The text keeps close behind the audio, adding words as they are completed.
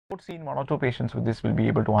seen one or two patients with this will be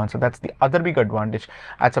able to answer. That's the other big advantage.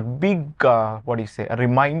 That's a big what do you say, a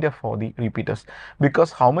reminder for the repeaters,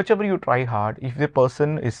 because how much ever you try hard, if the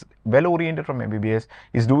person is well oriented from MBBS,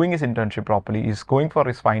 is doing his internship properly, is going for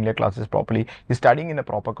his final year classes properly, is studying in a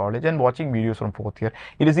proper college and watching videos from fourth year,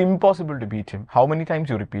 it is impossible to beat him. How many times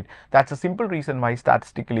you repeat? That's a simple reason why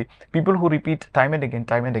statistically people who repeat time and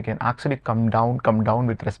again actually come down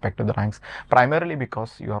with respect to the ranks, primarily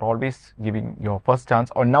because you are always giving your first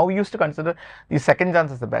chance, or now we used to consider the second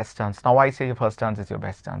chance as the best chance. Now I say your first chance is your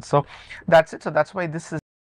best chance. So that's it. So that's why this is